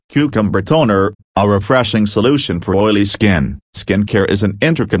Cucumber Toner, a refreshing solution for oily skin. Skincare is an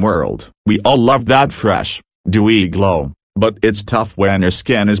intricate world. We all love that fresh, dewy glow. But it's tough when your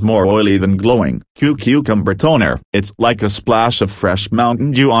skin is more oily than glowing. Cucumber Toner. It's like a splash of fresh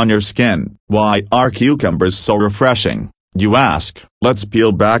Mountain Dew on your skin. Why are cucumbers so refreshing, you ask? Let's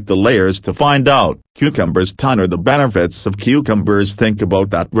peel back the layers to find out. Cucumbers toner. The benefits of cucumbers. Think about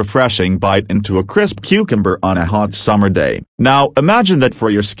that refreshing bite into a crisp cucumber on a hot summer day. Now imagine that for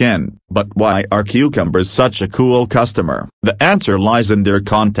your skin. But why are cucumbers such a cool customer? The answer lies in their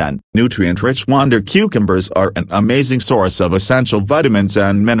content. Nutrient-rich wonder cucumbers are an amazing source of essential vitamins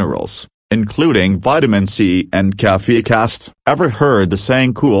and minerals, including vitamin C and caffeic acid. Ever heard the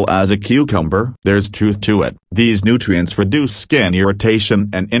saying cool as a cucumber? There's truth to it. These nutrients reduce skin irritation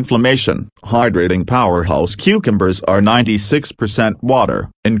and inflammation. Hydrating powerhouse. Cucumbers are 96% water.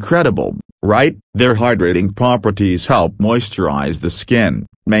 Incredible, right? Their hydrating properties help moisturize the skin,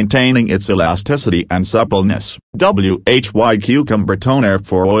 maintaining its elasticity and suppleness. WHY Cucumber Toner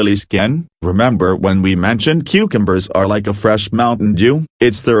for oily skin? Remember when we mentioned cucumbers are like a fresh Mountain Dew?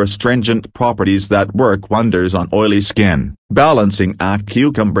 It's their astringent properties that work wonders on oily skin. Balancing act.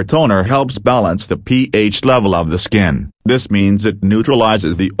 Cucumber Toner helps balance the pH level of the skin. This means it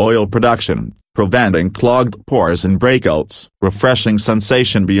neutralizes the oil production, preventing clogged pores and breakouts. Refreshing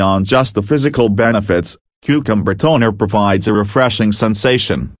sensation. Beyond just the physical benefits, Cucumber Toner provides a refreshing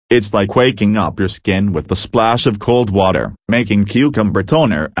sensation. It's like waking up your skin with a splash of cold water. Making Cucumber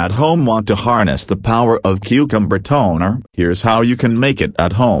Toner at home. Want to harness the power of Cucumber Toner? Here's how you can make it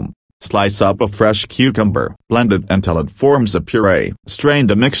at home. Slice up a fresh cucumber, blend it until it forms a puree. Strain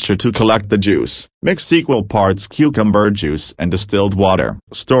the mixture to collect the juice. Mix equal parts cucumber juice and distilled water.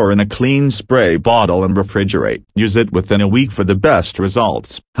 Store in a clean spray bottle and refrigerate. Use it within a week for the best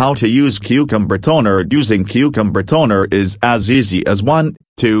results. How to use Cucumber Toner? Using Cucumber Toner is as easy as 1,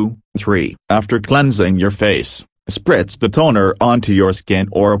 2, 3. After cleansing your face, spritz the toner onto your skin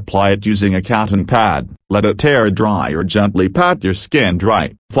or apply it using a cotton pad. Let it air dry or gently pat your skin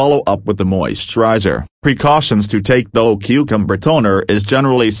dry. Follow up with the moisturizer. Precautions to take. Though Cucumber Toner is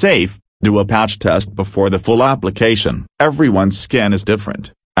generally safe, do a patch test before the full application. Everyone's skin is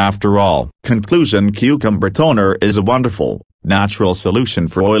different, after all. Conclusion. Cucumber Toner is a wonderful, natural solution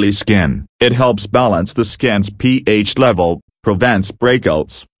for oily skin. It helps balance the skin's pH level, prevents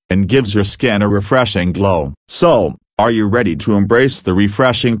breakouts, and gives your skin a refreshing glow. So, are you ready to embrace the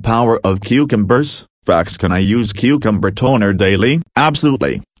refreshing power of cucumbers? Facts. Can I use Cucumber Toner daily?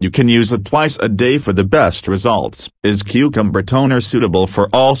 Absolutely. You can use it twice a day for the best results. Is Cucumber Toner suitable for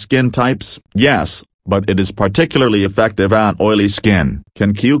all skin types? Yes, but it is particularly effective on oily skin.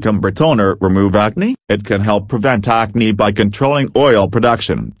 Can Cucumber Toner remove acne? It can help prevent acne by controlling oil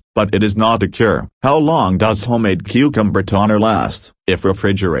production, but it is not a cure. How long does homemade Cucumber Toner last? If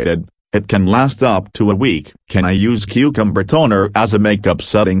refrigerated, it can last up to a week. Can I use Cucumber Toner as a makeup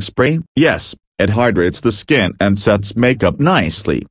setting spray? Yes. It hydrates the skin and sets makeup nicely.